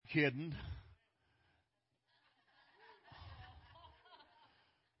kidding.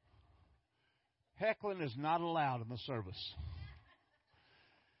 Heckling is not allowed in the service.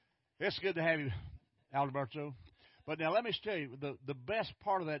 It's good to have you, Alberto. But now let me tell you, the best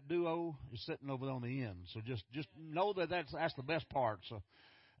part of that duo is sitting over there on the end. So just know that that's the best part. So,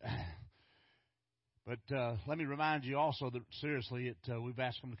 but let me remind you also that seriously, we've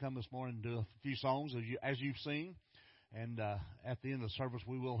asked them to come this morning and do a few songs as you've seen. And at the end of the service,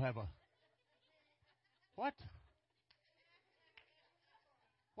 we will have a what?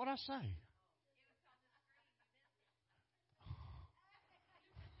 What'd I say?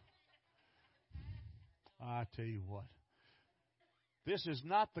 I tell you what, this is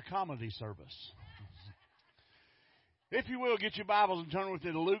not the comedy service. If you will, get your Bibles and turn with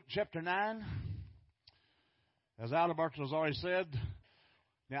me to Luke chapter 9. As Alberto has already said,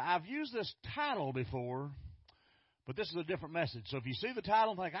 now I've used this title before, but this is a different message. So if you see the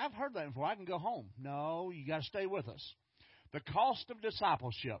title and think, I've heard that before, I can go home. No, you got to stay with us. The cost of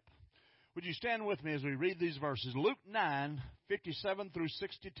discipleship. Would you stand with me as we read these verses? Luke 9, 57 through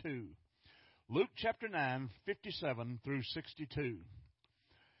 62. Luke chapter 9, 57 through 62.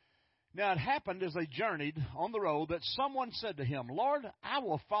 Now it happened as they journeyed on the road that someone said to him, Lord, I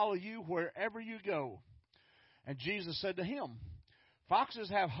will follow you wherever you go. And Jesus said to him, Foxes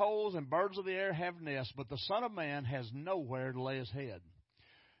have holes and birds of the air have nests, but the Son of Man has nowhere to lay his head.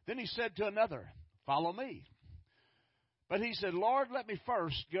 Then he said to another, Follow me. But he said, Lord, let me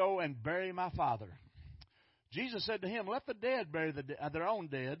first go and bury my father. Jesus said to him, Let the dead bury their own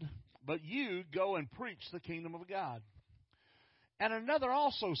dead, but you go and preach the kingdom of God. And another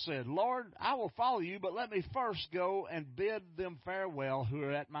also said, Lord, I will follow you, but let me first go and bid them farewell who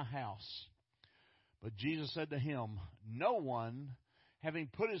are at my house. But Jesus said to him, No one, having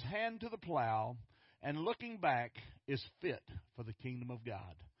put his hand to the plow and looking back, is fit for the kingdom of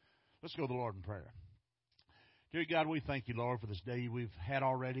God. Let's go to the Lord in prayer. Dear God, we thank you, Lord, for this day we've had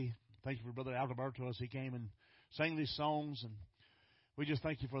already. Thank you for Brother Alberto as he came and sang these songs, and we just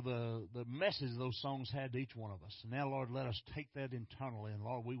thank you for the message those songs had to each one of us. And now, Lord, let us take that internally, and,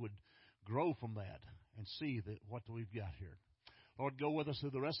 Lord, we would grow from that and see what we've got here. Lord, go with us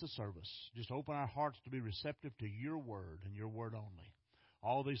through the rest of the service. Just open our hearts to be receptive to your word and your word only.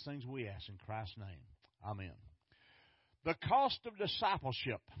 All these things we ask in Christ's name. Amen. The cost of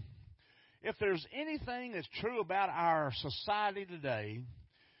discipleship. If there's anything that's true about our society today,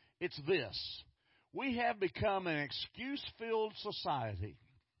 it's this. We have become an excuse-filled society.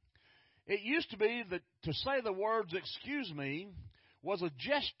 It used to be that to say the words, excuse me, was a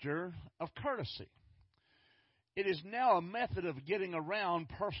gesture of courtesy. It is now a method of getting around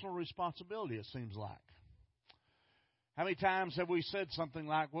personal responsibility, it seems like. How many times have we said something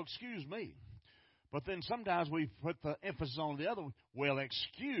like, well, excuse me? But then sometimes we put the emphasis on the other one, well,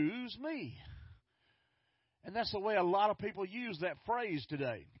 excuse me. And that's the way a lot of people use that phrase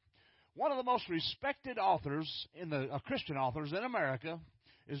today. One of the most respected authors, Christian authors in America,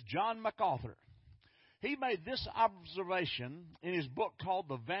 is John MacArthur. He made this observation in his book called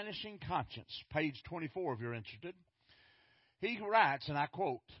The Vanishing Conscience, page 24 if you're interested. He writes, and I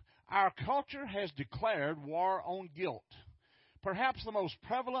quote, Our culture has declared war on guilt. Perhaps the most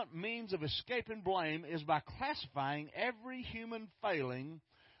prevalent means of escaping blame is by classifying every human failing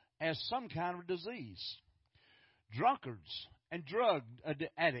as some kind of disease. Drunkards and drug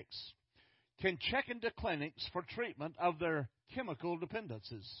addicts can check into clinics for treatment of their chemical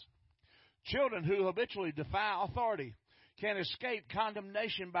dependencies. Children who habitually defy authority can escape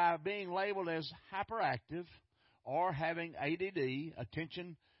condemnation by being labeled as hyperactive or having ADD,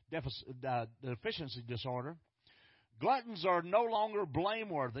 attention deficiency disorder. Gluttons are no longer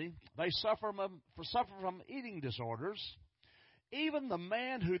blameworthy. They suffer from eating disorders. Even the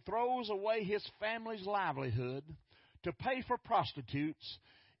man who throws away his family's livelihood to pay for prostitutes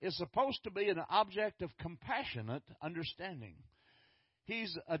is supposed to be an object of compassionate understanding.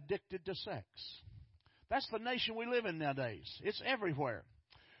 He's addicted to sex. That's the nation we live in nowadays. It's everywhere.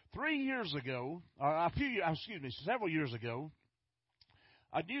 Several years ago,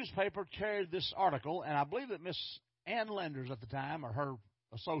 a newspaper carried this article, and I believe that Miss Ann Lenders at the time, or her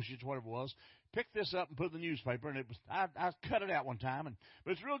associates, whatever it was, picked this up and put it in the newspaper, and I cut it out one time,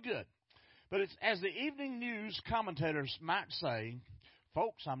 but it's real good. But it's, as the evening news commentators might say,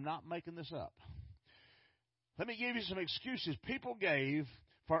 folks, I'm not making this up. Let me give you some excuses people gave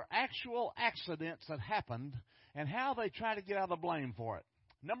for actual accidents that happened and how they try to get out of the blame for it.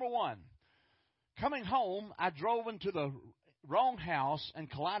 Number one, coming home, I drove into the wrong house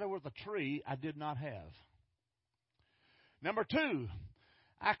and collided with a tree I did not have. Number two,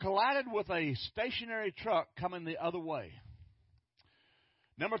 I collided with a stationary truck coming the other way.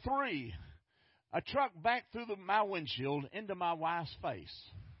 Number 3, a truck backed through my windshield into my wife's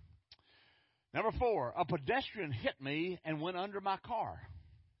face. Number 4, a pedestrian hit me and went under my car.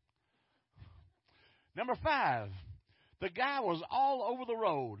 Number 5, the guy was all over the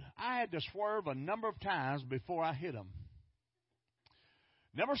road. I had to swerve a number of times before I hit him.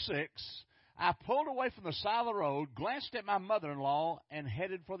 Number 6, I pulled away from the side of the road, glanced at my mother-in-law, and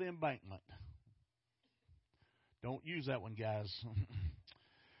headed for the embankment. Don't use that one, guys.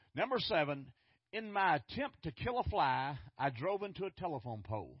 Number 7, in my attempt to kill a fly, I drove into a telephone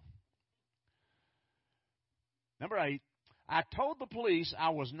pole. Number 8, I told the police I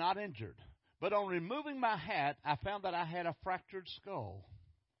was not injured, but on removing my hat, I found that I had a fractured skull.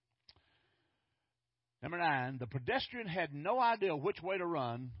 Number 9, the pedestrian had no idea which way to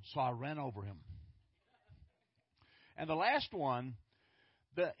run, so I ran over him. And the last one,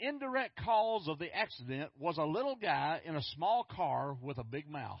 the indirect cause of the accident was a little guy in a small car with a big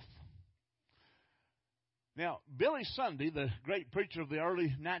mouth. Now, Billy Sunday, the great preacher of the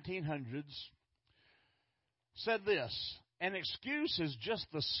early 1900s, said this: an excuse is just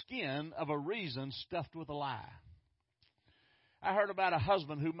the skin of a reason stuffed with a lie. I heard about a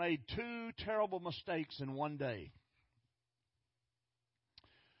husband who made 2 terrible mistakes in one day.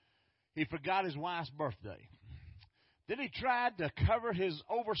 He forgot his wife's birthday. Then he tried to cover his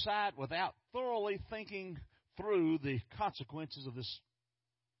oversight without thoroughly thinking through the consequences of this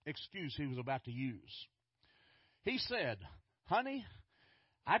excuse he was about to use. He said, "Honey,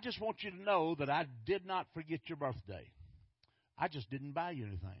 I just want you to know that I did not forget your birthday. I just didn't buy you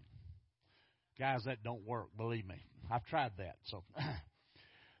anything." Guys, that don't work, believe me. I've tried that. So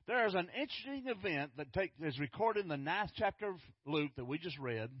there is an interesting event that is recorded in the 9th chapter of Luke that we just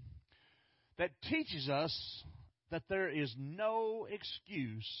read that teaches us that there is no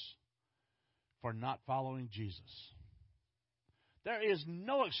excuse for not following Jesus. There is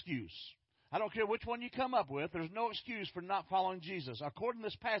no excuse. I don't care which one you come up with. There's no excuse for not following Jesus, according to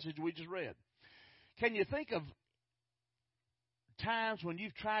this passage we just read. Can you think of times when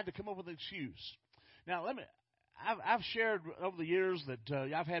you've tried to come up with an excuse? Now, I've shared over the years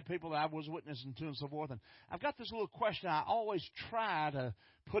that I've had people that I was witnessing to and so forth, and I've got this little question I always try to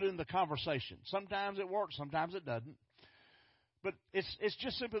put in the conversation. Sometimes it works, sometimes it doesn't. But it's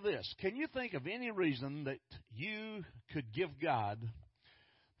just simply this. Can you think of any reason that you could give God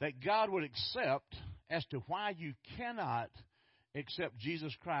that God would accept as to why you cannot accept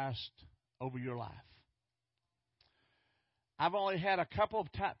Jesus Christ over your life? I've only had a couple of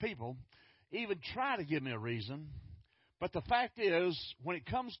people even try to give me a reason, but the fact is, when it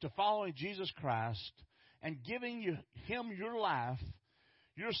comes to following Jesus Christ and giving Him your life,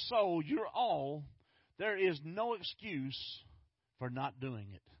 your soul, your all, there is no excuse for not doing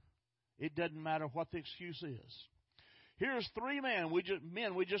it. It doesn't matter what the excuse is. Here's 3 men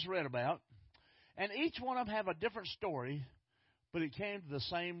we just read about, and each one of them have a different story, but it came to the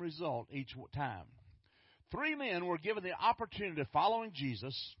same result each time. 3 men were given the opportunity of following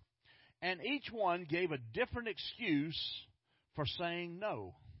Jesus, and each one gave a different excuse for saying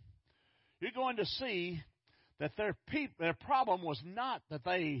no. You're going to see that their problem was not that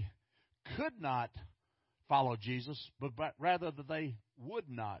they could not follow Jesus, but rather that they would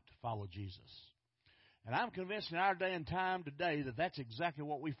not follow Jesus. And I'm convinced in our day and time today that that's exactly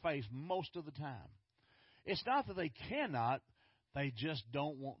what we face most of the time. It's not that they cannot, they just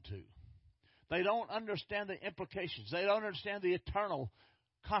don't want to. They don't understand the implications. They don't understand the eternal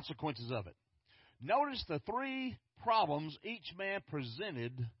consequences of it. Notice the 3 problems each man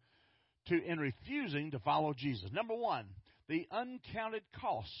presented in refusing to follow Jesus. Number 1, the uncounted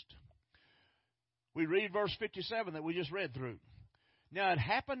cost. We read verse 57 that we just read through. Now it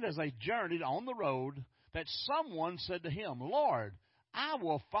happened as they journeyed on the road that someone said to him, "Lord, I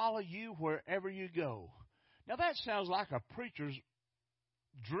will follow you wherever you go." Now that sounds like a preacher's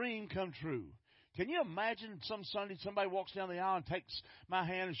dream come true. Can you imagine some Sunday somebody walks down the aisle and takes my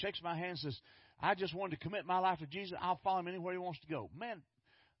hand and shakes my hand and says, "I just wanted to commit my life to Jesus. I'll follow him anywhere he wants to go." Man,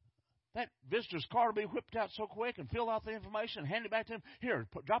 that visitor's card will be whipped out so quick and fill out the information and hand it back to him. "Here,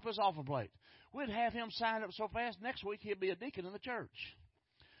 drop this offering plate." We'd have him sign up so fast, next week he'll be a deacon in the church.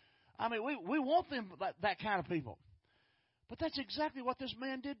 I mean, we want them that kind of people. But that's exactly what this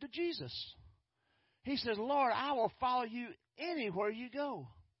man did to Jesus. He says, "Lord, I will follow you anywhere you go."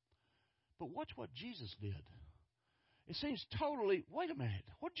 But watch what Jesus did. It seems totally, wait a minute,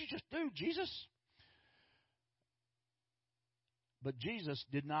 what did you just do, Jesus? But Jesus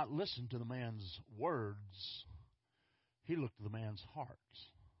did not listen to the man's words. He looked at the man's heart.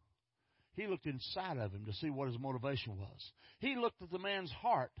 He looked inside of him to see what his motivation was. He looked at the man's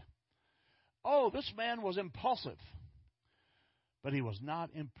heart. Oh, this man was impulsive. but he was not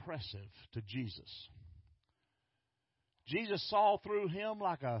impressive to Jesus. Jesus saw through him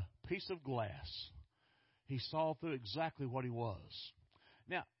like a piece of glass. He saw through exactly what he was.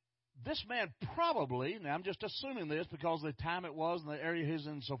 Now, this man probably, now I'm just assuming this because of the time it was and the area he's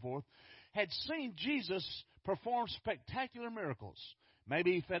in and so forth, had seen Jesus perform spectacular miracles.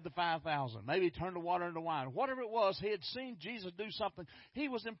 Maybe he fed the 5,000. Maybe he turned the water into wine. Whatever it was, he had seen Jesus do something. He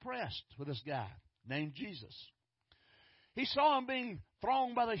was impressed with this guy named Jesus. He saw him being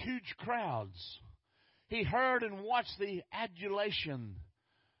thronged by the huge crowds. He heard and watched the adulation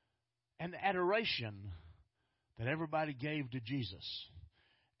and adoration that everybody gave to Jesus.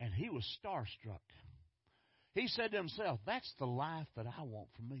 And he was starstruck. He said to himself, that's the life that I want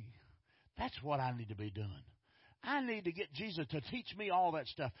for me. That's what I need to be doing. I need to get Jesus to teach me all that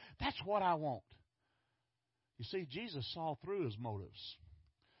stuff. That's what I want. You see, Jesus saw through his motives.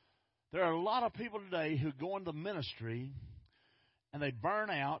 There are a lot of people today who go into ministry and they burn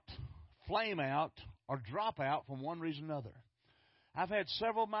out, flame out, or drop out from one reason or another. I've had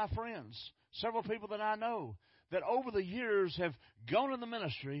several of my friends, several people that I know, that over the years have gone in the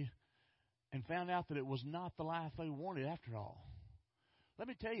ministry and found out that it was not the life they wanted after all. Let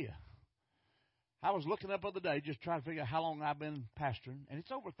me tell you, I was looking up the other day just trying to figure out how long I've been pastoring, and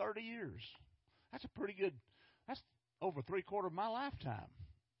it's over 30 years. That's a pretty good, that's over 3/4 of my lifetime.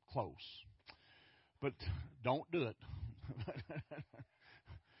 Close. But don't do it.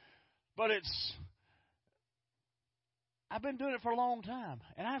 But I've been doing it for a long time,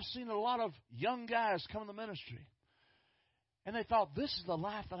 and I've seen a lot of young guys come in the ministry, and they thought, this is the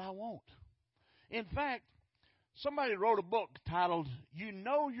life that I want. In fact, somebody wrote a book titled, You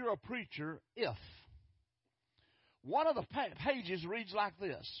Know You're a Preacher If. One of the pages reads like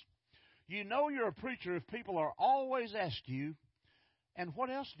this. You know you're a preacher if people are always asking you, and what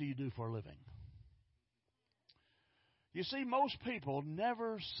else do you do for a living? You see, most people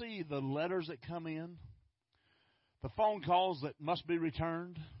never see the letters that come in, the phone calls that must be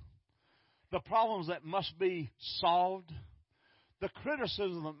returned, the problems that must be solved, the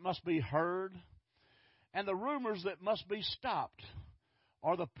criticism that must be heard, and the rumors that must be stopped,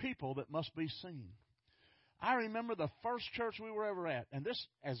 or the people that must be seen. I remember the first church we were ever at, and this,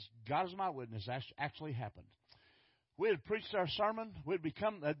 as God is my witness, actually happened. We had preached our sermon. We'd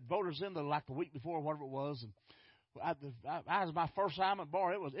become voters in like the week before, whatever it was, and I was my first time at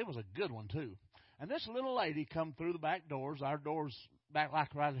bar. It was a good one too. And this little lady come through the back doors. Our doors back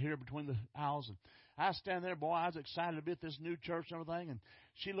like right here between the aisles, and I was standing there. Boy, I was excited to be at this new church and everything. And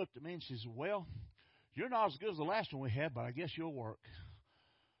she looked at me and she said, "Well, you're not as good as the last one we had, but I guess you'll work."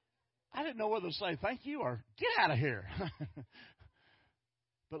 I didn't know whether to say thank you or get out of here.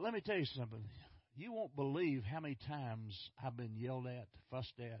 But let me tell you something. You won't believe how many times I've been yelled at,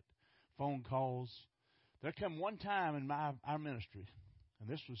 fussed at, phone calls. There come one time in our ministry, and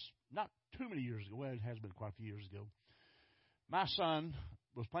this was not too many years ago. Well, it has been quite a few years ago. My son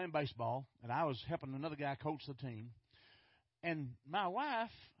was playing baseball, and I was helping another guy coach the team. And my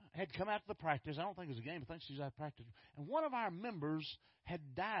wife had come out to the practice. I don't think it was a game. I think she's out of practice. And one of our members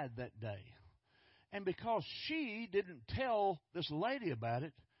had died that day. And because she didn't tell this lady about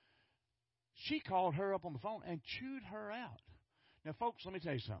it, she called her up on the phone and chewed her out. Now, folks, let me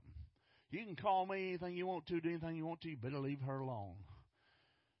tell you something. You can call me anything you want to, do anything you want to. You better leave her alone,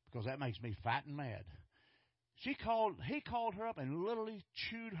 because that makes me fat and mad. He called her up and literally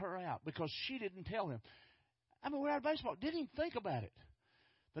chewed her out because she didn't tell him. I mean, we're out of baseball. Didn't even think about it.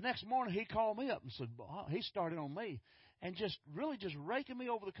 The next morning, he called me up and said, he started on me and just raking me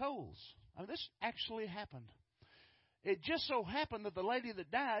over the coals. I mean, this actually happened. It just so happened that the lady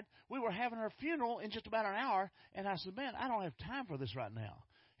that died, we were having her funeral in just about an hour, and I said, man, I don't have time for this right now.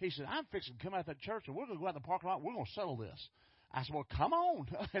 He said, I'm fixing to come out of that church, and we're going to go out in the parking lot. We're going to settle this. I said, well, come on.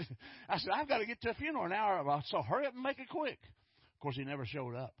 I said, I've got to get to a funeral in an hour, so hurry up and make it quick. Of course, he never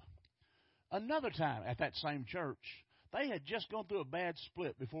showed up. Another time at that same church, they had just gone through a bad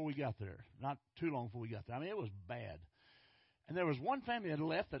split before we got there. Not too long before we got there. I mean, it was bad. And there was one family that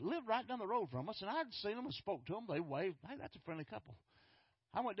left that lived right down the road from us, and I'd seen them and spoke to them. They waved. Hey, that's a friendly couple.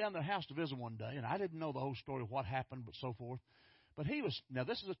 I went down to their house to visit one day, and I didn't know the whole story of what happened, but so forth. But now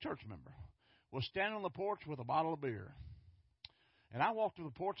this is a church member, was standing on the porch with a bottle of beer. And I walked to the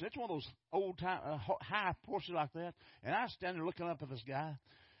porch, and it's one of those old-time, high porches like that, and I was standing there looking up at this guy,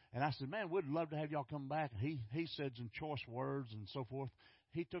 and I said, man, we'd love to have y'all come back. And he said some choice words and so forth.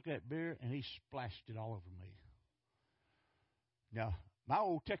 He took that beer, and he splashed it all over me. Now, my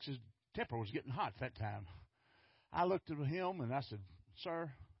old Texas temper was getting hot at that time. I looked at him, and I said, sir,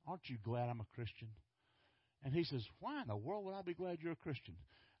 aren't you glad I'm a Christian? And he says, why in the world would I be glad you're a Christian?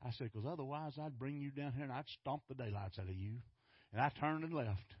 I said, because otherwise I'd bring you down here, and I'd stomp the daylights out of you. And I turned and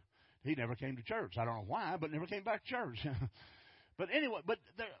left. He never came to church. I don't know why, but never came back to church. But anyway,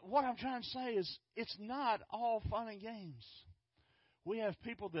 what I'm trying to say is it's not all fun and games. We have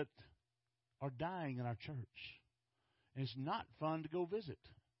people that are dying in our church. And it's not fun to go visit.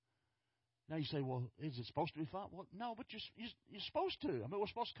 Now you say, well, is it supposed to be fun? Well, no, but you're supposed to. I mean, we're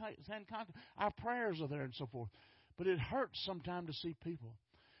supposed to send contact. Our prayers are there and so forth. But it hurts sometimes to see people.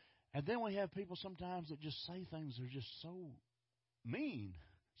 And then we have people sometimes that just say things that are just so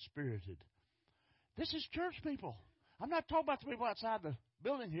mean-spirited. This is church people. I'm not talking about the people outside the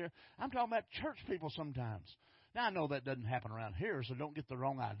building here. I'm talking about church people sometimes. Now, I know that doesn't happen around here, so don't get the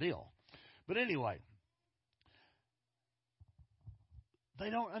wrong idea. But anyway, they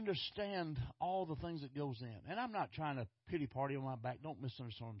don't understand all the things that goes in. And I'm not trying to pity party on my back. Don't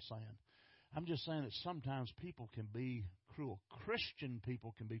misunderstand what I'm saying. I'm just saying that sometimes people can be cruel. Christian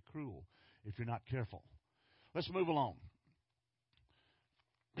people can be cruel if you're not careful. Let's move along.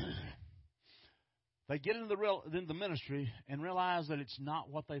 They get into the ministry and realize that it's not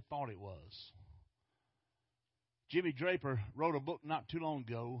what they thought it was. Jimmy Draper wrote a book not too long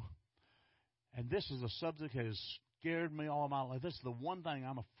ago, and this is a subject that has scared me all my life. This is the one thing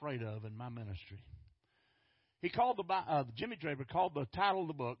I'm afraid of in my ministry. He called Jimmy Draper called the title of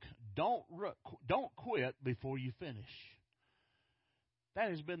the book, Don't Quit Before You Finish.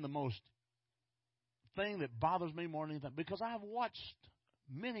 That has been the most thing that bothers me more than anything, because I've watched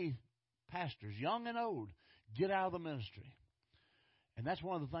many pastors, young and old, get out of the ministry. And that's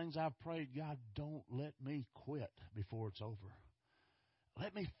one of the things I've prayed, God, don't let me quit before it's over.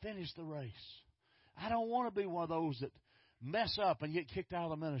 Let me finish the race. I don't want to be one of those that mess up and get kicked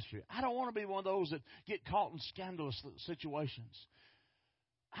out of the ministry. I don't want to be one of those that get caught in scandalous situations.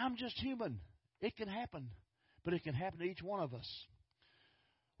 I'm just human. It can happen, but it can happen to each one of us.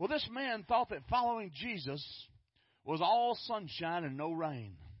 Well, this man thought that following Jesus was all sunshine and no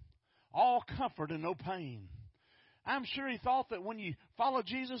rain, all comfort and no pain. I'm sure he thought that when you follow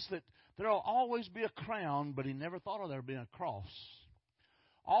Jesus that there will always be a crown, but he never thought of there being a cross.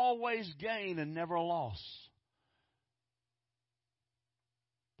 Always gain and never a loss.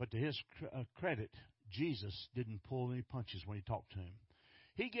 But to his credit, Jesus didn't pull any punches when he talked to him.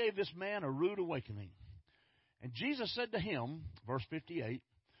 He gave this man a rude awakening. And Jesus said to him, verse 58,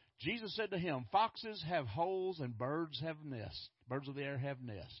 Jesus said to him, foxes have holes and birds have nests. Birds of the air have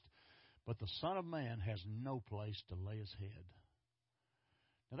nests. But the Son of Man has no place to lay his head.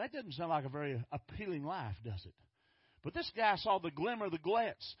 Now that doesn't sound like a very appealing life, does it? But this guy saw the glimmer, the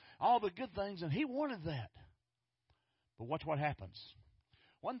glitz, all the good things, and he wanted that. But watch what happens.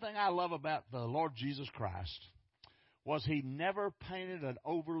 One thing I love about the Lord Jesus Christ was he never painted an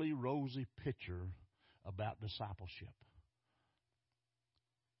overly rosy picture about discipleship.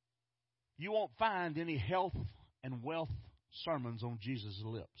 You won't find any health and wealth sermons on Jesus'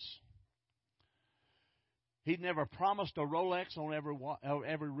 lips. He never promised a Rolex on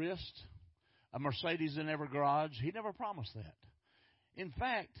every wrist, a Mercedes in every garage. He never promised that. In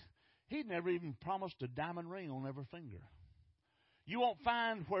fact, he never even promised a diamond ring on every finger. You won't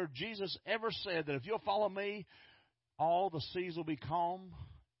find where Jesus ever said that if you'll follow me, all the seas will be calm,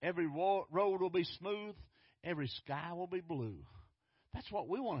 every road will be smooth, every sky will be blue. That's what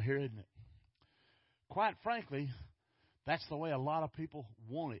we want to hear, isn't it? Quite frankly, that's the way a lot of people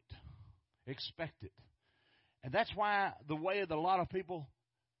want it, expect it. And that's why the way that a lot of people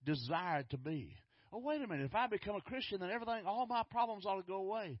desire it to be. Oh, wait a minute. If I become a Christian, then all my problems ought to go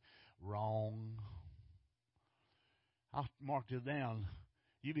away. Wrong. I'll mark it down.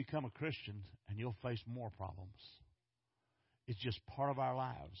 You become a Christian, and you'll face more problems. It's just part of our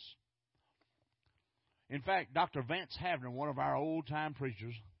lives. In fact, Dr. Vance Havner, one of our old-time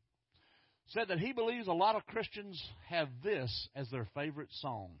preachers, said that he believes a lot of Christians have this as their favorite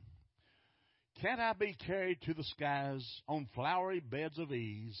song. Can't I be carried to the skies on flowery beds of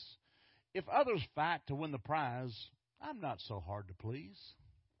ease? If others fight to win the prize, I'm not so hard to please.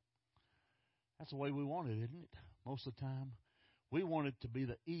 That's the way we want it, isn't it? Most of the time, we want it to be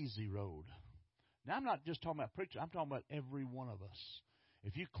the easy road. Now, I'm not just talking about preachers. I'm talking about every one of us.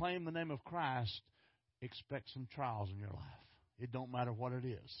 If you claim the name of Christ, expect some trials in your life. It don't matter what it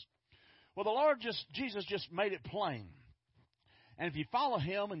is. Well, Jesus just made it plain. And if you follow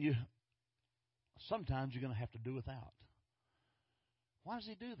him sometimes you're going to have to do without. Why does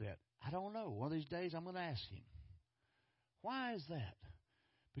he do that? I don't know. One of these days I'm going to ask him. Why is that?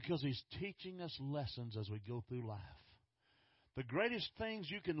 Because he's teaching us lessons as we go through life. The greatest things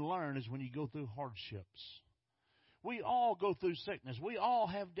you can learn is when you go through hardships. We all go through sickness. We all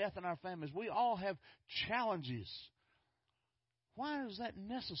have death in our families. We all have challenges. Why is that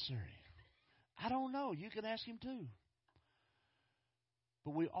necessary? I don't know. You can ask him too.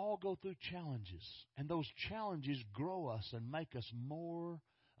 But we all go through challenges, and those challenges grow us and make us more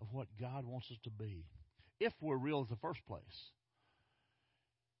of what God wants us to be, if we're real in the first place.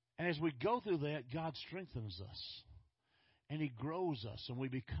 And as we go through that, God strengthens us, and He grows us, and we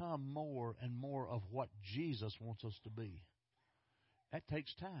become more and more of what Jesus wants us to be. That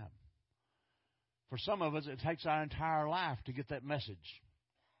takes time. For some of us, it takes our entire life to get that message.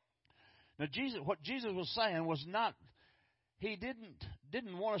 Now, what Jesus was saying was not, He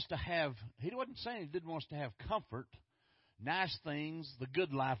didn't want us to have, He wasn't saying He didn't want us to have comfort, nice things, the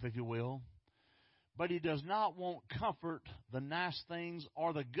good life, if you will. But He does not want comfort, the nice things,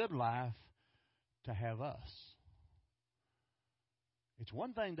 or the good life to have us. It's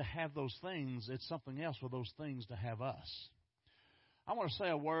one thing to have those things. It's something else for those things to have us. I want to say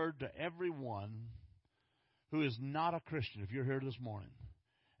a word to everyone who is not a Christian, if you're here this morning.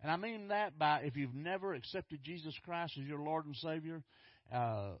 And I mean that by if you've never accepted Jesus Christ as your Lord and Savior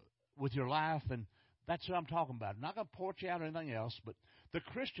with your life, and that's what I'm talking about. I'm not going to point you out or anything else, but the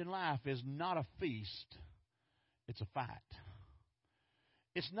Christian life is not a feast. It's a fight.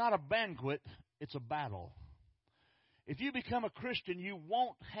 It's not a banquet. It's a battle. If you become a Christian, you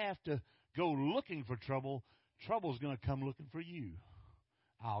won't have to go looking for trouble. Trouble's going to come looking for you.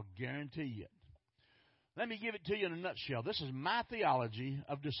 I'll guarantee it. Let me give it to you in a nutshell. This is my theology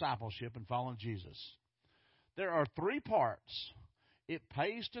of discipleship and following Jesus. There are 3 parts. It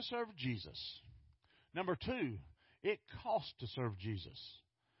pays to serve Jesus. Number 2, it costs to serve Jesus.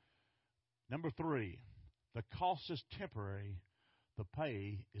 Number 3, the cost is temporary. The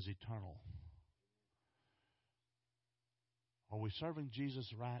pay is eternal. Are we serving Jesus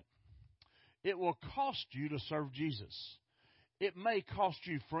right? It will cost you to serve Jesus. It may cost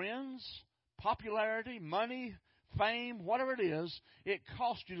you friends, popularity, money, fame, whatever it is. It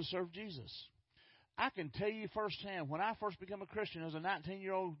costs you to serve Jesus. I can tell you firsthand, when I first became a Christian as a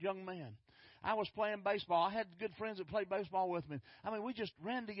 19-year-old young man, I was playing baseball. I had good friends that played baseball with me. I mean, we just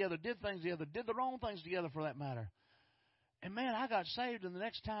ran together, did things together, did the wrong things together for that matter. And, man, I got saved, and the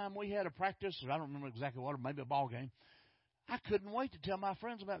next time we had a practice, or I don't remember exactly what, or maybe a ball game, I couldn't wait to tell my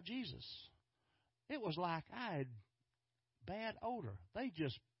friends about Jesus. It was like I had bad odor. They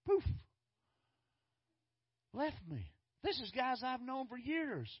just, poof, left me. This is guys I've known for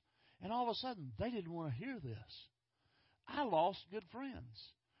years. And all of a sudden, they didn't want to hear this. I lost good friends,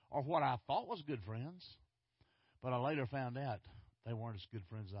 or what I thought was good friends. But I later found out they weren't as good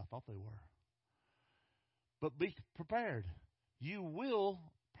friends as I thought they were. But be prepared. You will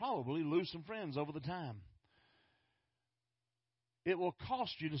probably lose some friends over the time. It will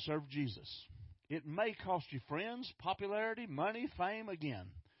cost you to serve Jesus. It may cost you friends, popularity, money, fame again.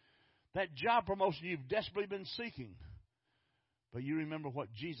 That job promotion you've desperately been seeking. But you remember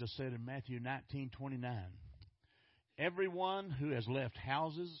what Jesus said in Matthew 19:29. Everyone who has left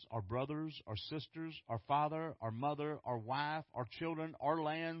houses, or brothers, or sisters, or father, or mother, or wife, or children, or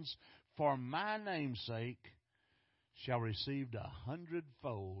lands, for my name's sake, shall receive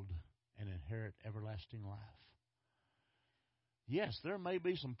 100-fold and inherit everlasting life. Yes, there may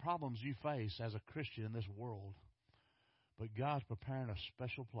be some problems you face as a Christian in this world, but God's preparing a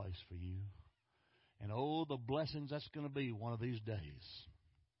special place for you. And oh, the blessings that's going to be one of these days.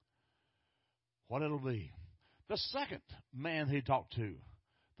 What it'll be. The second man he talked to,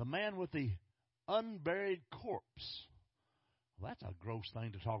 the man with the unburied corpse. Well, that's a gross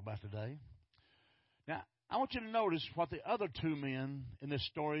thing to talk about today. Now, I want you to notice what the other 2 men in this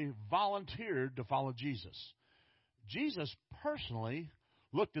story volunteered to follow Jesus. Jesus personally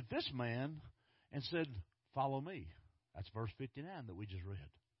looked at this man and said, "Follow me." That's verse 59 that we just read.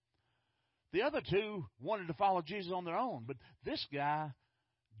 The other 2 wanted to follow Jesus on their own, but this guy,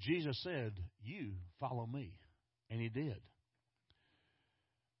 Jesus said, "You follow me." And he did.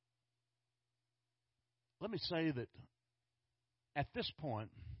 Let me say that at this point,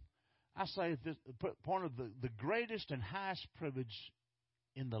 I say at this point of the greatest and highest privilege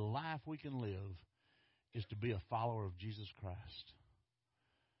in the life we can live is to be a follower of Jesus Christ.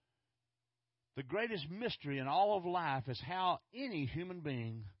 The greatest mystery in all of life is how any human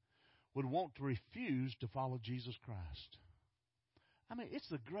being would want to refuse to follow Jesus Christ. I mean, it's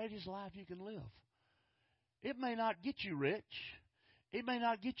the greatest life you can live. It may not get you rich. It may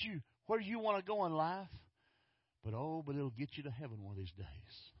not get you where you want to go in life. But it'll get you to heaven one of these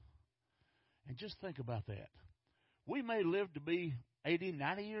days. And just think about that. We may live to be 80,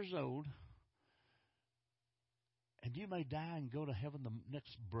 90 years old, and you may die and go to heaven the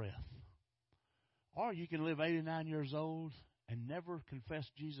next breath. Or you can live 89 years old and never confess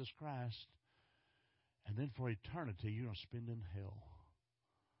Jesus Christ, and then for eternity you're going to spend in hell.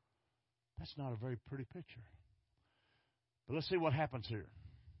 That's not a very pretty picture. But let's see what happens here.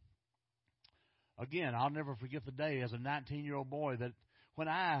 Again, I'll never forget the day as a 19-year-old boy that when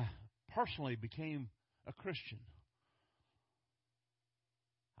I personally became a Christian.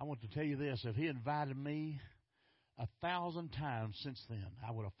 I want to tell you this. If he invited me 1,000 times since then,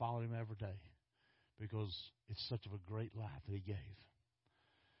 I would have followed him every day because it's such of a great life that he gave.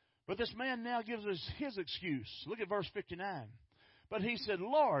 But this man now gives us his excuse. Look at verse 59. But he said,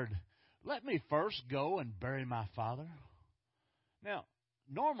 Lord, let me first go and bury my father. Now,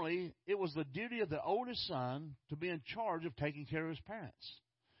 normally, it was the duty of the oldest son to be in charge of taking care of his parents,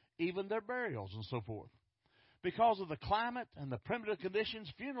 even their burials and so forth. Because of the climate and the primitive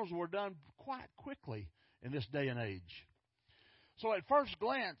conditions, funerals were done quite quickly in this day and age. So at first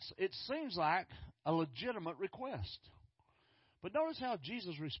glance, it seems like a legitimate request. But notice how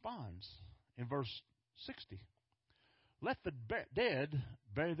Jesus responds in verse 60. Let the dead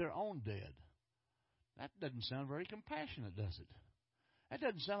bury their own dead. That doesn't sound very compassionate, does it? That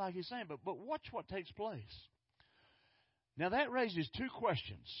doesn't sound like he's saying, but watch what takes place. Now that raises two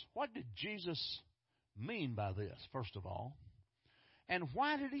questions. What did Jesus mean by this, first of all? And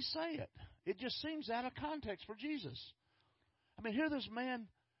why did he say it? It just seems out of context for Jesus. I mean, here this man,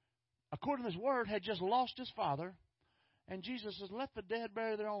 according to his word, had just lost his father, and Jesus says, let the dead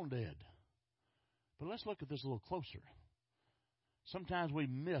bury their own dead. But let's look at this a little closer. Sometimes we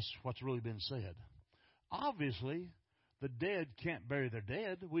miss what's really been said. Obviously, the dead can't bury their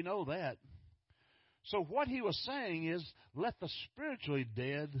dead. We know that. So what he was saying is, let the spiritually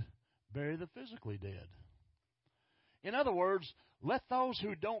dead bury the physically dead. In other words, let those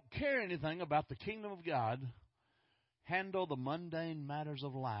who don't care anything about the kingdom of God handle the mundane matters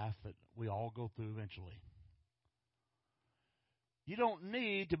of life that we all go through eventually. You don't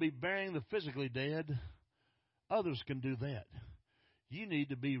need to be burying the physically dead. Others can do that. You need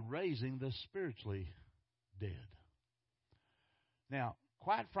to be raising the spiritually dead. Now,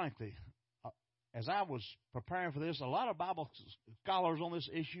 quite frankly, as I was preparing for this, a lot of Bible scholars on this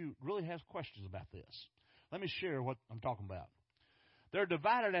issue really have questions about this. Let me share what I'm talking about. They're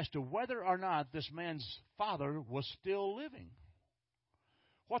divided as to whether or not this man's father was still living.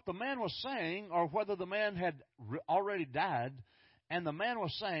 What the man was saying, or whether the man had already died, and the man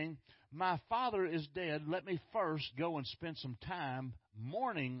was saying, my father is dead, let me first go and spend some time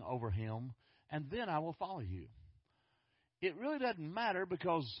mourning over him, and then I will follow you. It really doesn't matter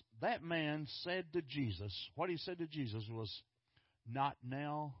because that man said to Jesus, what he said to Jesus was, not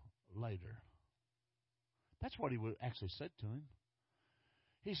now, later. That's what he actually said to him.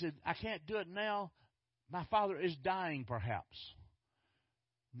 He said, I can't do it now. My father is dying perhaps.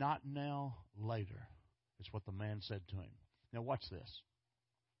 Not now, later. Is what the man said to him. Now watch this.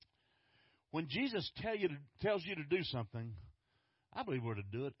 When Jesus tells you to do something, I believe we're to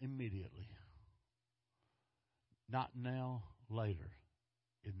do it immediately. Not now, later.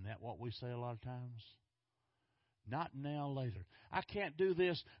 Isn't that what we say a lot of times? Not now, later. I can't do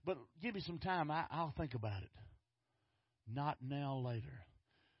this, but give me some time. I'll think about it. Not now, later.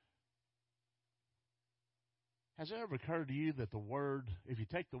 Has it ever occurred to you that the word, if you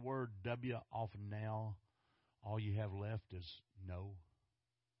take the word W off now, all you have left is no?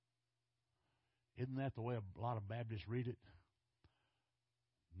 Isn't that the way a lot of Baptists read it?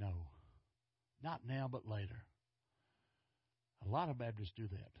 No. Not now, but later. A lot of Baptists do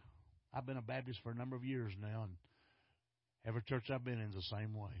that. I've been a Baptist for a number of years now, and every church I've been in is the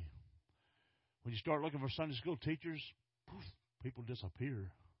same way. When you start looking for Sunday school teachers, poof, people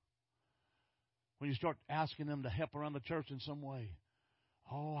disappear. When you start asking them to help around the church in some way,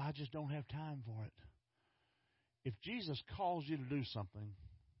 oh, I just don't have time for it. If Jesus calls you to do something,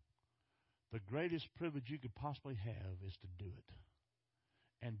 the greatest privilege you could possibly have is to do it.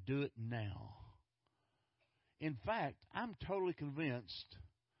 And do it now. In fact, I'm totally convinced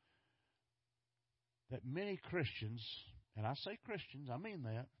that many Christians, and I say Christians, I mean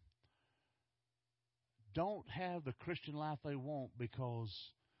that, don't have the Christian life they want because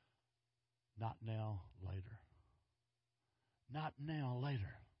not now, later. Not now,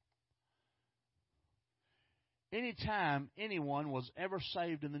 later. Anytime anyone was ever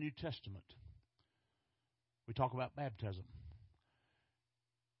saved in the New Testament, we talk about baptism.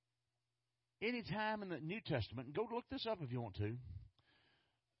 Anytime in the New Testament, and go look this up if you want to,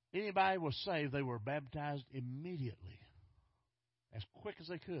 anybody was saved, they were baptized immediately, as quick as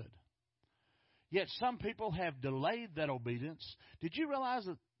they could. Yet some people have delayed that obedience. Did you realize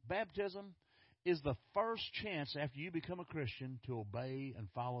that baptism is the first chance after you become a Christian to obey and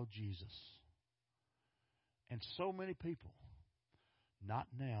follow Jesus? And so many people, not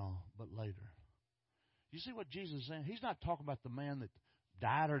now, but later. You see what Jesus is saying? He's not talking about the man that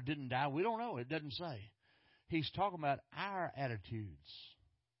died or didn't die. We don't know. It doesn't say. He's talking about our attitudes.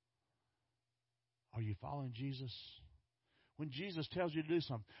 Are you following Jesus? When Jesus tells you to do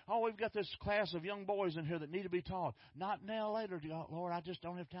something, oh, we've got this class of young boys in here that need to be taught. Not now, later. Lord, I just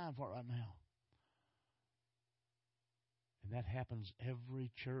don't have time for it right now. And that happens every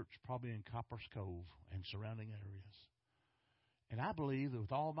church, probably in Copper's Cove and surrounding areas. And I believe that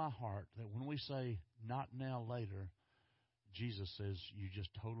with all my heart that when we say, not now, later, Jesus says, you just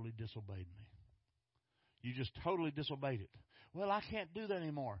totally disobeyed me. You just totally disobeyed it. Well, I can't do that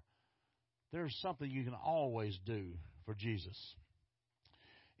anymore. There's something you can always do for Jesus.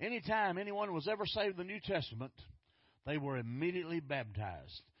 Anytime anyone was ever saved in the New Testament, they were immediately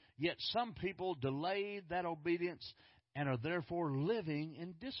baptized. Yet some people delayed that obedience and are therefore living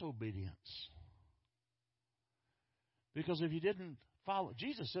in disobedience. Because if you didn't follow,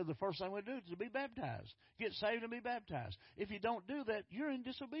 Jesus said the first thing we do is to be baptized. Get saved and be baptized. If you don't do that, you're in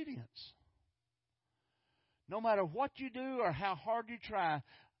disobedience. No matter what you do or how hard you try,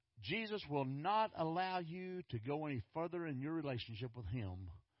 Jesus will not allow you to go any further in your relationship with Him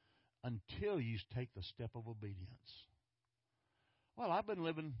until you take the step of obedience. Well, I've been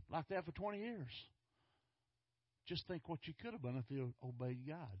living like that for 20 years. Just think what you could have done if you obeyed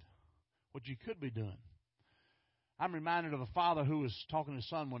God. What you could be doing. I'm reminded of a father who was talking to his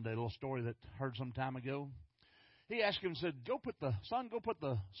son one day, a little story that I heard some time ago. He asked him, said, go put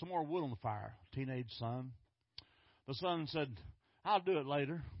some more wood on the fire, teenage son. The son said, I'll do it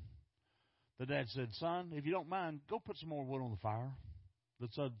later. The dad said, son, if you don't mind, go put some more wood on the fire. The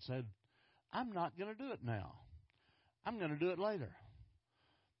son said, I'm not going to do it now. I'm going to do it later.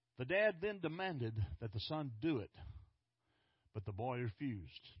 The dad then demanded that the son do it, but the boy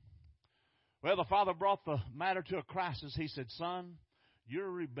refused. Well, the father brought the matter to a crisis. He said, son, you're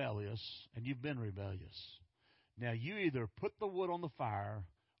rebellious, and you've been rebellious. Now, you either put the wood on the fire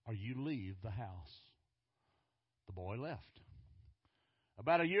or you leave the house. The boy left.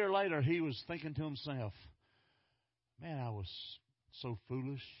 About a year later, he was thinking to himself, man, I was so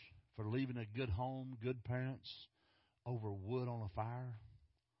foolish for leaving a good home, good parents, over wood on a fire.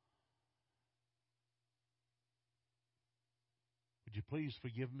 Would you please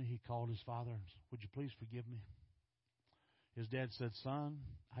forgive me? He called his father. Would you please forgive me? His dad said, son,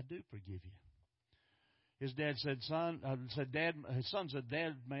 I do forgive you. His dad said, his son said,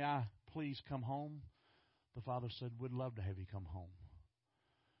 Dad, may I please come home? The father said, we'd love to have you come home.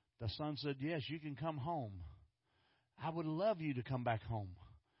 The son said, yes, you can come home. I would love you to come back home.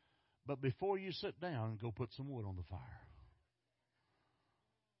 But before you sit down, go put some wood on the fire.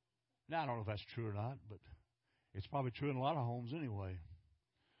 Now, I don't know if that's true or not, but it's probably true in a lot of homes anyway.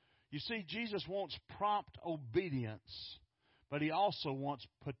 You see, Jesus wants prompt obedience, but He also wants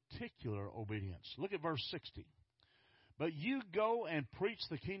particular obedience. Look at verse 60. But you go and preach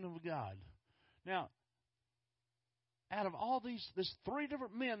the kingdom of God. Now, out of all there's 3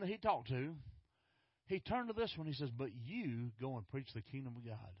 different men that He talked to, He turned to this one. He says, but you go and preach the kingdom of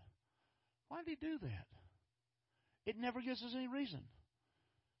God. Why did He do that? It never gives us any reason.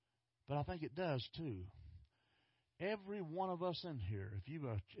 But I think it does too. Every one of us in here,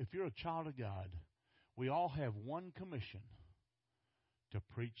 if you're a child of God, we all have one commission: to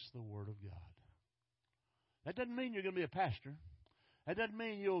preach the Word of God. That doesn't mean you're going to be a pastor. That doesn't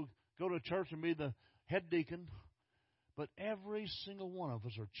mean you'll go to church and be the head deacon. But every single one of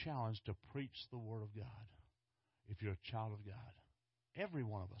us are challenged to preach the Word of God if you're a child of God. Every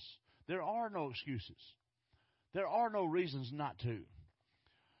one of us. There are no excuses. There are no reasons not to.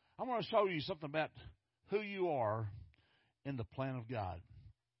 I want to show you something about who you are in the plan of God.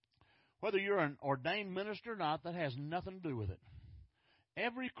 Whether you're an ordained minister or not, that has nothing to do with it.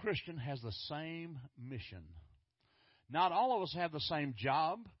 Every Christian has the same mission. Not all of us have the same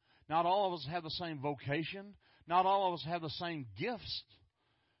job. Not all of us have the same vocation. Not all of us have the same gifts.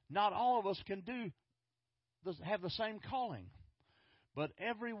 Not all of us have the same calling. But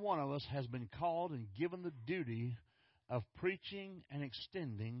every one of us has been called and given the duty of preaching and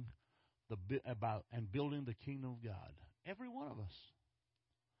extending and building the kingdom of God. Every one of us.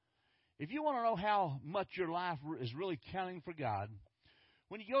 If you want to know how much your life is really counting for God,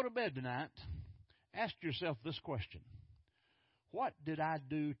 when you go to bed tonight, ask yourself this question: what did I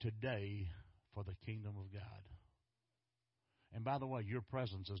do today for the kingdom of God? And by the way, your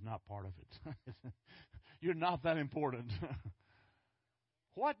presence is not part of it. You're not that important.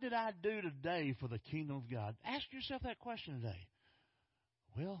 What did I do today for the kingdom of God? Ask yourself that question today.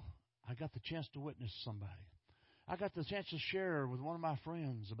 Well, I got the chance to witness somebody. I got the chance to share with one of my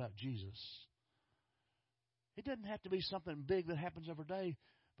friends about Jesus. It doesn't have to be something big that happens every day,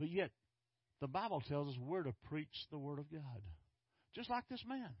 but yet the Bible tells us we're to preach the Word of God. Just like this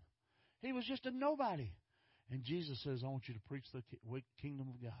man. He was just a nobody. And Jesus says, I want you to preach the kingdom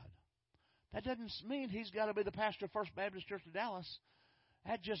of God. That doesn't mean he's got to be the pastor of First Baptist Church of Dallas.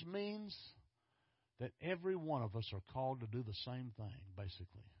 That just means that every one of us are called to do the same thing,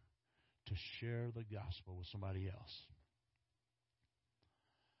 basically, to share the gospel with somebody else.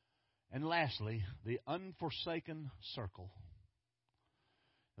 And lastly, the unforsaken circle.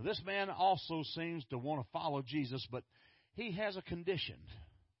 Now, this man also seems to want to follow Jesus, but he has a condition,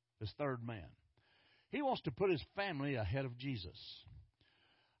 this third man. He wants to put his family ahead of Jesus.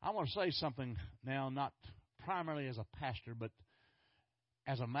 I want to say something now, not primarily as a pastor, but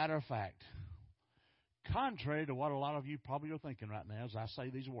as a matter of fact. Contrary to what a lot of you probably are thinking right now as I say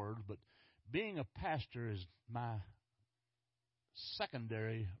these words, but being a pastor is my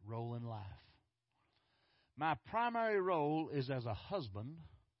secondary role in life. My primary role is as a husband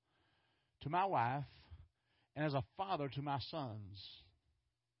to my wife and as a father to my sons,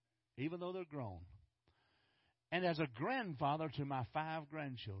 even though they're grown, and as a grandfather to my 5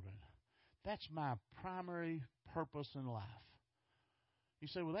 grandchildren. That's my primary purpose in life. You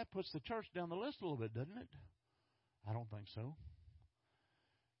say, well, that puts the church down the list a little bit, doesn't it? I don't think so.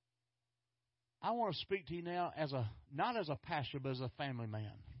 I want to speak to you now not as a pastor, but as a family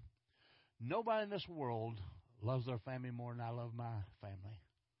man. Nobody in this world loves their family more than I love my family.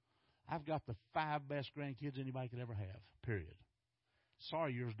 I've got the 5 best grandkids anybody could ever have, period.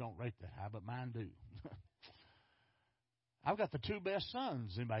 Sorry yours don't rate that high, but mine do. I've got the 2 best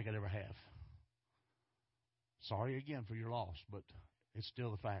sons anybody could ever have. Sorry again for your loss, but it's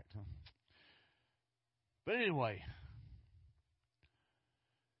still the fact. Huh? But anyway,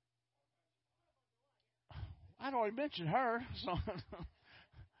 I'd already mentioned her. So,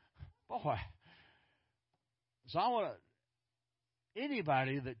 boy. So I want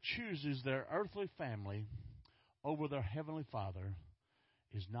anybody that chooses their earthly family over their heavenly Father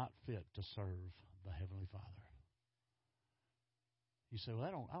is not fit to serve the heavenly Father. You say, well,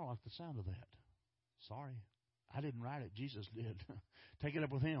 I don't like the sound of that. Sorry. I didn't write it. Jesus did. Take it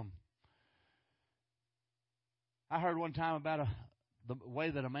up with him. I heard one time about the way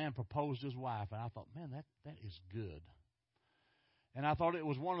that a man proposed his wife, and I thought, man, that is good. And I thought it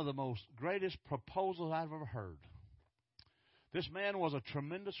was one of the most greatest proposals I've ever heard. This man was a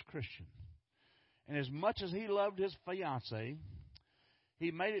tremendous Christian. And as much as he loved his fiancée,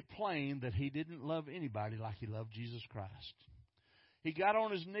 he made it plain that he didn't love anybody like he loved Jesus Christ. He got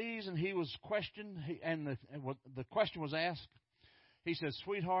on his knees and he was questioned, and the question was asked. He said,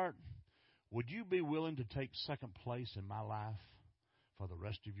 sweetheart, would you be willing to take second place in my life for the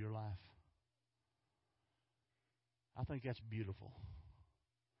rest of your life? I think that's beautiful.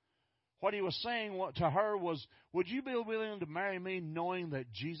 What he was saying to her was, would you be willing to marry me knowing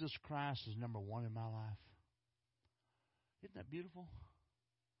that Jesus Christ is number 1 in my life? Isn't that beautiful?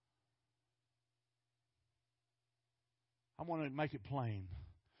 I want to make it plain.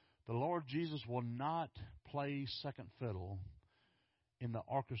 The Lord Jesus will not play second fiddle in the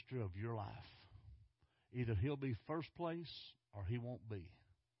orchestra of your life. Either he'll be first place or he won't be.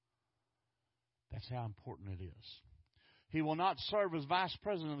 That's how important it is. He will not serve as vice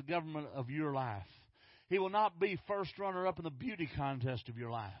president of the government of your life. He will not be first runner-up in the beauty contest of your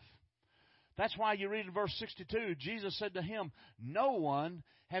life. That's why you read in verse 62, Jesus said to him, no one,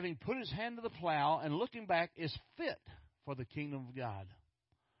 having put his hand to the plow and looking back, is fit for the kingdom of God.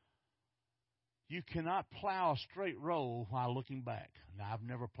 You cannot plow a straight row while looking back. Now, I've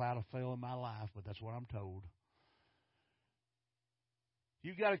never plowed a furrow in my life, but that's what I'm told.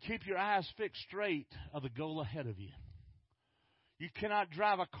 You've got to keep your eyes fixed straight of the goal ahead of you. You cannot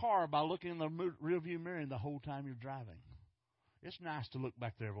drive a car by looking in the rearview mirror the whole time you're driving. It's nice to look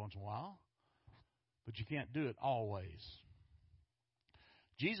back there every once in a while, but you can't do it always.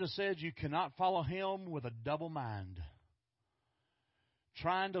 Jesus said you cannot follow him with a double mind,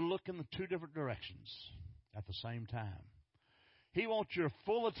 trying to look in the 2 different directions at the same time. He wants your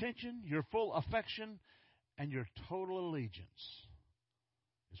full attention, your full affection, and your total allegiance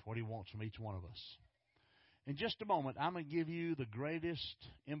is what he wants from each one of us. In just a moment, I'm going to give you the greatest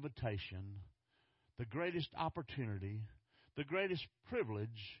invitation, the greatest opportunity, the greatest privilege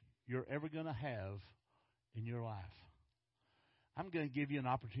you're ever going to have in your life. I'm going to give you an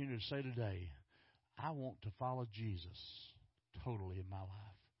opportunity to say today, I want to follow Jesus totally in my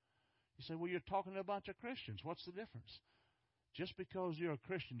life. You say, well, you're talking to a bunch of Christians. What's the difference? Just because you're a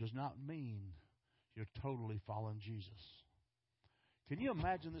Christian does not mean you're totally following Jesus. Can you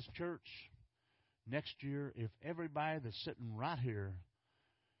imagine this church next year if everybody that's sitting right here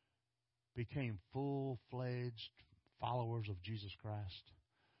became full-fledged followers of Jesus Christ?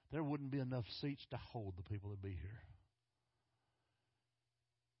 There wouldn't be enough seats to hold the people that be here.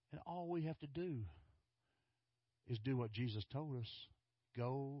 And all we have to do is do what Jesus told us.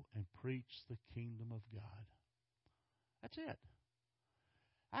 Go and preach the kingdom of God. That's it.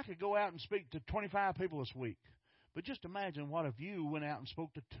 I could go out and speak to 25 people this week. But just imagine what if you went out and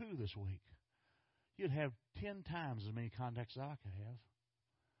spoke to 2 this week. You'd have 10 times as many contacts as I could have.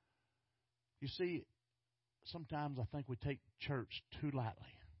 You see, sometimes I think we take church too lightly.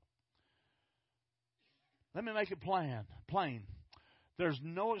 Let me make it plain. There's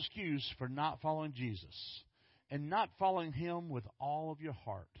no excuse for not following Jesus and not following Him with all of your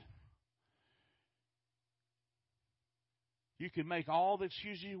heart. You can make all the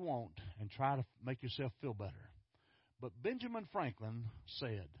excuses you want and try to make yourself feel better. But Benjamin Franklin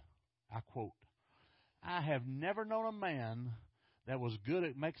said, I quote, "I have never known a man that was good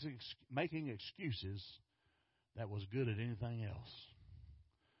at making excuses that was good at anything else."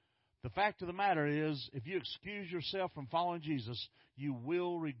 The fact of the matter is, if you excuse yourself from following Jesus, you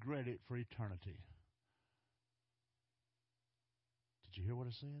will regret it for eternity. Did you hear what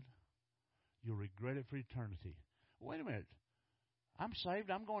I said? You'll regret it for eternity. Wait a minute. I'm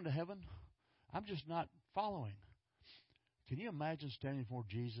saved. I'm going to heaven. I'm just not following. Can you imagine standing before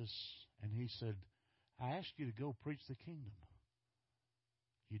Jesus and He said, "I asked you to go preach the kingdom.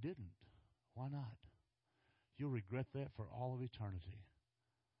 You didn't. Why not?" You'll regret that for all of eternity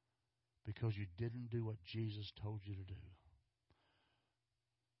because you didn't do what Jesus told you to do.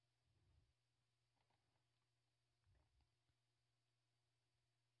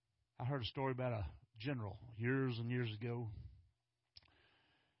 I heard a story about a general years and years ago.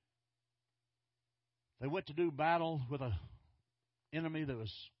 They went to do battle with an enemy that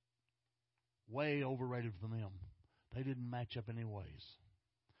was way overrated for them. They didn't match up in any ways.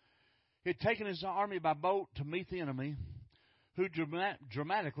 He had taken his army by boat to meet the enemy, who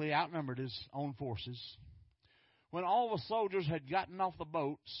dramatically outnumbered his own forces. When all the soldiers had gotten off the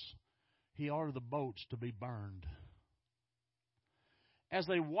boats, he ordered the boats to be burned. As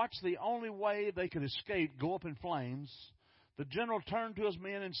they watched the only way they could escape go up in flames, the general turned to his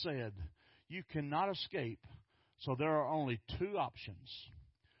men and said, "You cannot escape, so there are only 2 options.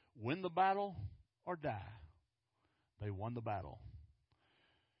 Win the battle or die." They won the battle.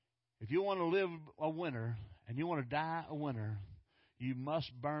 If you want to live a winner and you want to die a winner, you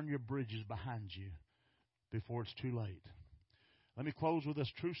must burn your bridges behind you before it's too late. Let me close with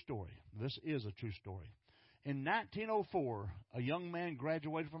this true story. This is a true story. In 1904, a young man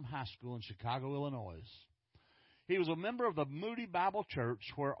graduated from high school in Chicago, Illinois. He was a member of the Moody Bible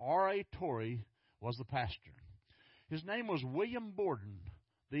Church where R.A. Torrey was the pastor. His name was William Borden,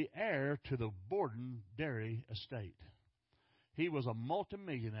 the heir to the Borden Dairy Estate. He was a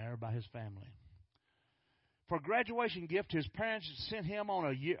multimillionaire by his family. For a graduation gift, his parents sent him on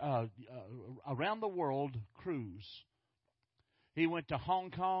a around-the-world cruise. He went to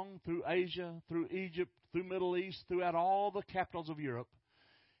Hong Kong, through Asia, through Egypt, through Middle East, throughout all the capitals of Europe.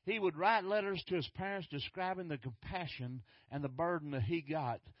 He would write letters to his parents describing the compassion and the burden that he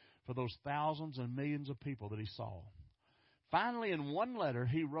got for those thousands and millions of people that he saw. Finally, in one letter,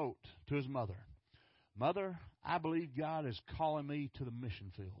 he wrote to his mother, "Mother, I believe God is calling me to the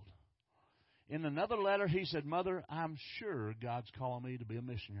mission field." In another letter, he said, "Mother, I'm sure God's calling me to be a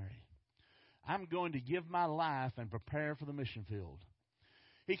missionary. I'm going to give my life and prepare for the mission field."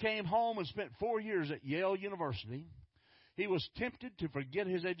 He came home and spent 4 years at Yale University. He was tempted to forget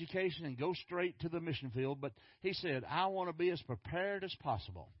his education and go straight to the mission field, but he said, "I want to be as prepared as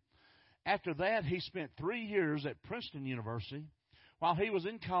possible." After that, he spent 3 years at Princeton University. While he was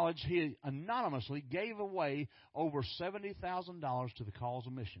in college, he anonymously gave away over $70,000 to the cause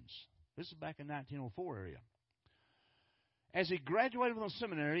of missions. This is back in 1904 area. As he graduated from the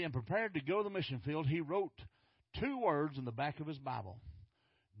seminary and prepared to go to the mission field, he wrote 2 words in the back of his Bible: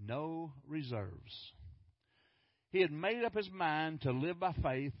 "No reserves." He had made up his mind to live by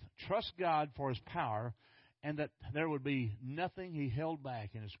faith, trust God for His power, and that there would be nothing he held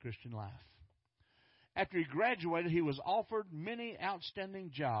back in his Christian life. After he graduated, he was offered many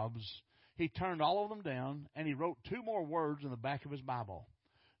outstanding jobs. He turned all of them down, and he wrote 2 more words in the back of his Bible: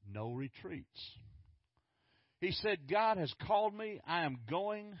 "No retreats." He said, "God has called me. I am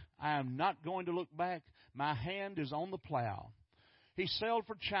going. I am not going to look back. My hand is on the plow." He sailed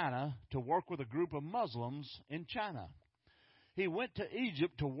for China to work with a group of Muslims in China. He went to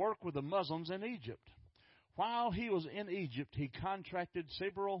Egypt to work with the Muslims in Egypt. While he was in Egypt, he contracted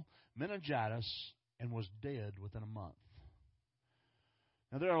cerebral meningitis and was dead within a month.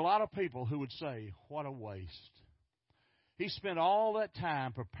 Now, there are a lot of people who would say, "What a waste." He spent all that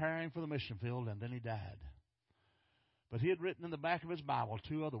time preparing for the mission field, and then he died. But he had written in the back of his Bible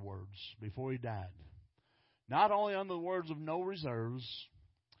 2 other words before he died. Not only under the words of no reserves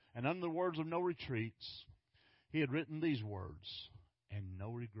and under the words of no retreats, he had written these words, and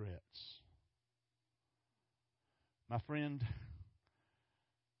no regrets. My friend,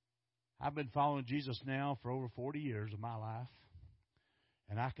 I've been following Jesus now for over 40 years of my life.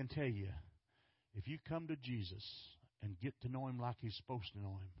 And I can tell you, if you come to Jesus and get to know Him like He's supposed to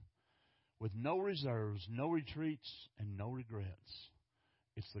know Him, with no reserves, no retreats, and no regrets,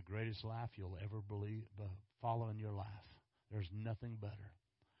 it's the greatest life you'll ever follow in your life. There's nothing better.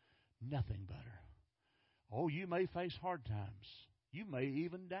 Nothing better. Oh, you may face hard times. You may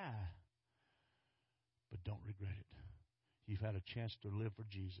even die. But don't regret it. You've had a chance to live for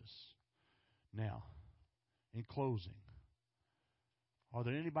Jesus. Now, in closing, are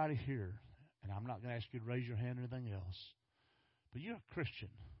there anybody here, and I'm not going to ask you to raise your hand or anything else, but you're a Christian.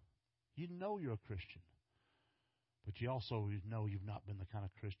 You know you're a Christian. But you also know you've not been the kind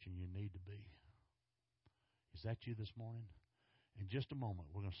of Christian you need to be. Is that you this morning? In just a moment,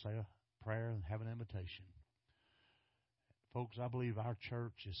 we're going to say a prayer and have an invitation. Folks, I believe our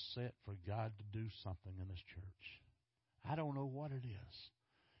church is set for God to do something in this church. I don't know what it is.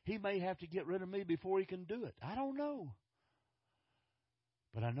 He may have to get rid of me before He can do it. I don't know.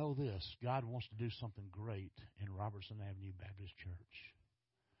 But I know this. God wants to do something great in Robertson Avenue Baptist Church.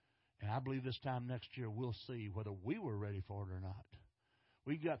 And I believe this time next year we'll see whether we were ready for it or not.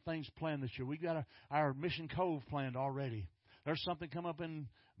 We've got things planned this year. We've got our Mission Cove planned already. There's something come up in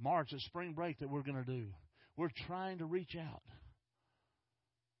March at spring break that we're going to do. We're trying to reach out.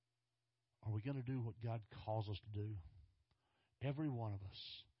 Are we going to do what God calls us to do? Every one of us,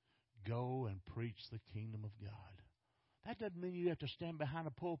 go and preach the kingdom of God. That doesn't mean you have to stand behind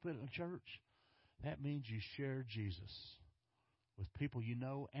a pulpit in a church. That means you share Jesus with people you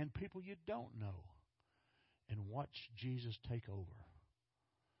know and people you don't know, and watch Jesus take over.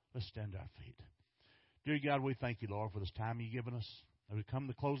 Let's stand to our feet. Dear God, we thank you, Lord, for this time you've given us. As we come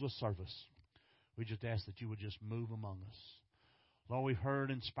to close the service, we just ask that you would just move among us. Lord, we've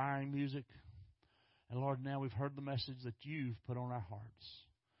heard inspiring music. And Lord, now we've heard the message that you've put on our hearts.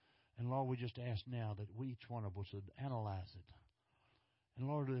 And Lord, we just ask now that we, each one of us, would analyze it. And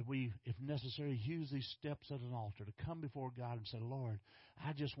Lord, that we, if necessary, use these steps at an altar to come before God and say, Lord,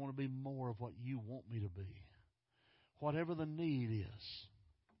 I just want to be more of what you want me to be. Whatever the need is,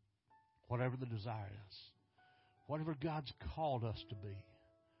 whatever the desire is, whatever God's called us to be,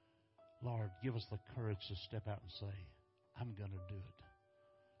 Lord, give us the courage to step out and say, I'm going to do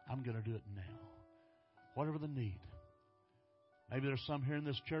it. I'm going to do it now. Whatever the need. Maybe there's some here in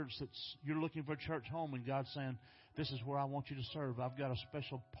this church that's you're looking for a church home and God's saying, this is where I want you to serve. I've got a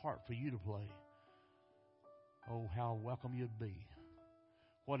special part for you to play. Oh, how welcome you'd be.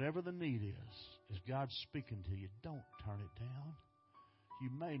 Whatever the need is, if God's speaking to you, don't turn it down. You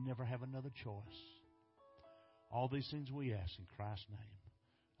may never have another choice. All these things we ask in Christ's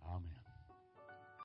name. Amen.